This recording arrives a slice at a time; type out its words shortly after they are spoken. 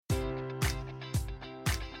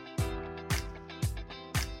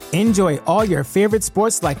Enjoy all your favorite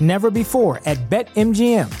sports like never before at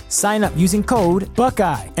BetMGM. Sign up using code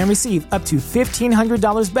Buckeye and receive up to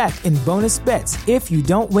 $1,500 back in bonus bets if you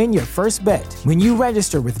don't win your first bet. When you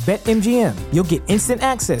register with BetMGM, you'll get instant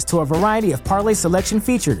access to a variety of parlay selection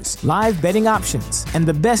features, live betting options, and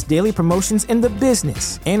the best daily promotions in the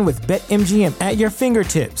business. And with BetMGM at your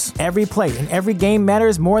fingertips, every play and every game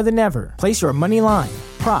matters more than ever. Place your money line,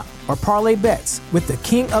 prop, or parlay bets with the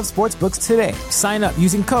king of sportsbooks today. Sign up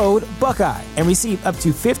using code Buckeye and receive up to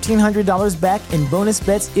 $1,500 back in bonus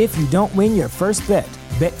bets if you don't win your first bet.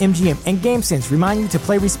 BetMGM and GameSense remind you to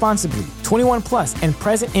play responsibly. 21 plus and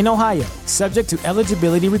present in Ohio, subject to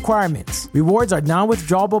eligibility requirements. Rewards are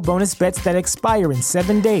non-withdrawable bonus bets that expire in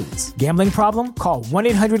 7 days. Gambling problem? Call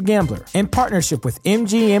 1-800-GAMBLER. In partnership with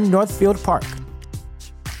MGM Northfield Park.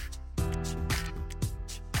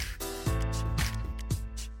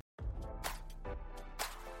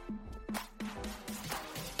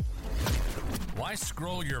 Why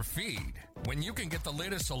scroll your feed when you can get the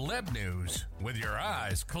latest celeb news with your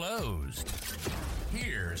eyes closed?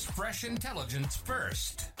 Here's fresh intelligence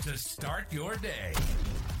first to start your day.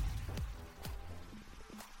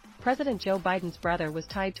 President Joe Biden's brother was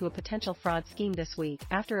tied to a potential fraud scheme this week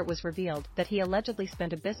after it was revealed that he allegedly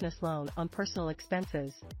spent a business loan on personal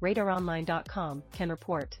expenses, RadarOnline.com can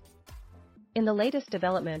report. In the latest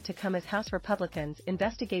development to come as House Republicans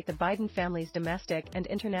investigate the Biden family's domestic and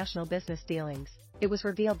international business dealings, it was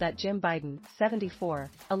revealed that Jim Biden, 74,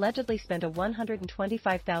 allegedly spent a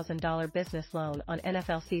 $125,000 business loan on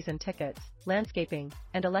NFL season tickets, landscaping,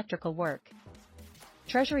 and electrical work.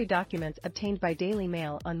 Treasury documents obtained by Daily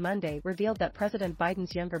Mail on Monday revealed that President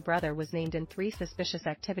Biden's younger brother was named in 3 suspicious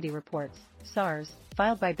activity reports, SARS,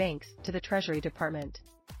 filed by banks to the Treasury Department.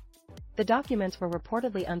 The documents were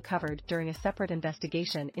reportedly uncovered during a separate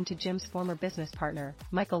investigation into Jim's former business partner,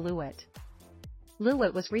 Michael Lewitt.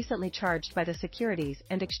 Lewitt was recently charged by the Securities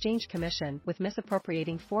and Exchange Commission with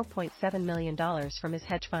misappropriating $4.7 million from his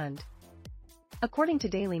hedge fund. According to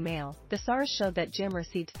Daily Mail, the SARS showed that Jim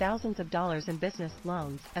received thousands of dollars in business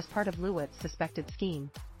loans as part of Lewitt's suspected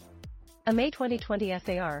scheme. A May 2020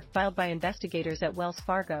 SAR filed by investigators at Wells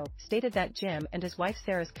Fargo stated that Jim and his wife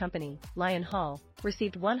Sarah's company, Lion Hall,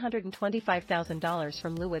 received $125,000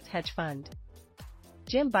 from Lewitt's hedge fund.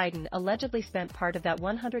 Jim Biden allegedly spent part of that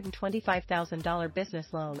 $125,000 business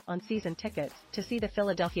loan on season tickets to see the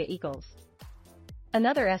Philadelphia Eagles.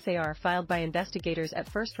 Another SAR filed by investigators at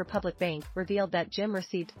First Republic Bank revealed that Jim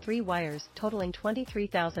received 3 wires totaling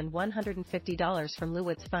 $23,150 from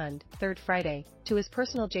Lewitt's fund, Third Friday, to his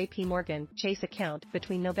personal J.P. Morgan Chase account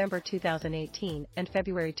between November 2018 and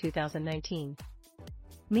February 2019.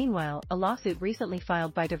 Meanwhile, a lawsuit recently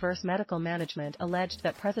filed by Diverse Medical Management alleged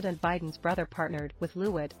that President Biden's brother partnered with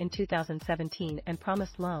Lewitt in 2017 and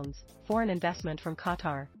promised loans, foreign investment from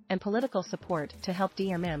Qatar, and political support to help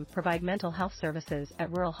DMM provide mental health services at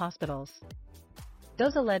rural hospitals.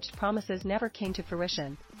 Those alleged promises never came to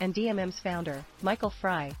fruition, and DMM's founder, Michael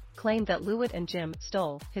Fry, claimed that Lewitt and Jim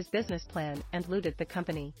stole his business plan and looted the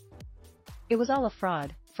company. It was all a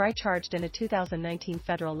fraud, Fry charged in a 2019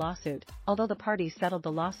 federal lawsuit, although the parties settled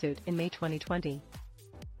the lawsuit in May 2020.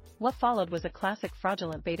 What followed was a classic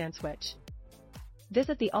fraudulent bait-and-switch.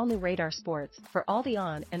 Visit the all-new Radar Sports for all the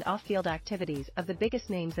on- and off-field activities of the biggest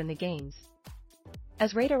names in the games.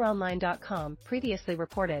 As RadarOnline.com previously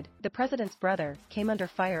reported, the president's brother came under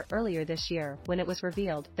fire earlier this year when it was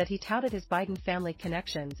revealed that he touted his Biden family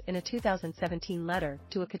connections in a 2017 letter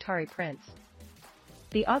to a Qatari prince.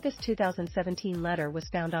 The August 2017 letter was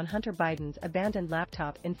found on Hunter Biden's abandoned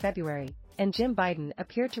laptop in February, and Jim Biden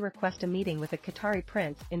appeared to request a meeting with a Qatari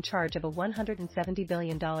prince in charge of a $170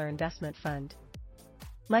 billion investment fund.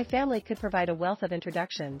 My family could provide a wealth of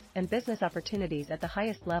introductions and business opportunities at the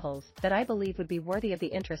highest levels that I believe would be worthy of the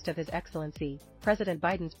interest of His Excellency, President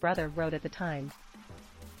Biden's brother wrote at the time.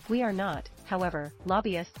 We are not, however,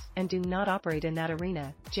 lobbyists and do not operate in that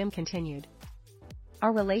arena, Jim continued.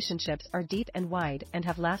 Our relationships are deep and wide and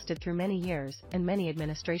have lasted through many years and many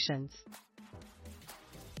administrations.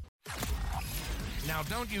 Now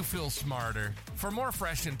don't you feel smarter? For more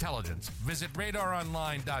fresh intelligence, visit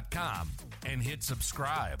RadarOnline.com and hit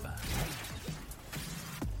subscribe.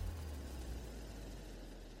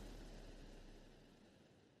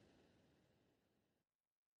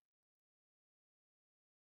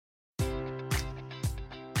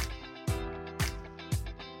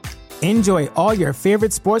 Enjoy all your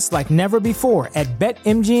favorite sports like never before at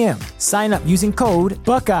BetMGM. Sign up using code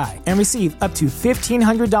Buckeye and receive up to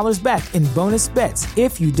 $1,500 back in bonus bets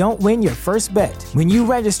if you don't win your first bet. When you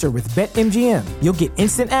register with BetMGM, you'll get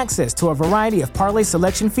instant access to a variety of parlay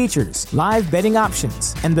selection features, live betting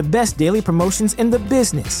options, and the best daily promotions in the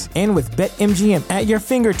business. And with BetMGM at your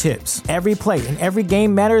fingertips, every play and every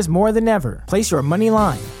game matters more than ever. Place your money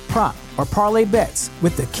line, prop, or parlay bets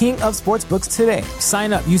with the king of sportsbooks today.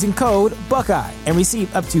 Sign up using code Buckeye and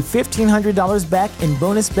receive up to $1,500 back in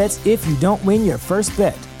bonus bets if you don't win your first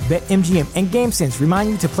bet. BetMGM and GameSense remind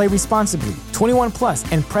you to play responsibly. 21 plus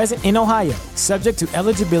and present in Ohio, subject to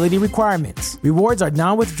eligibility requirements. Rewards are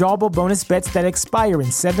non-withdrawable bonus bets that expire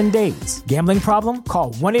in 7 days. Gambling problem?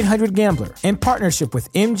 Call 1-800-GAMBLER. In partnership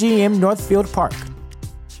with MGM Northfield Park.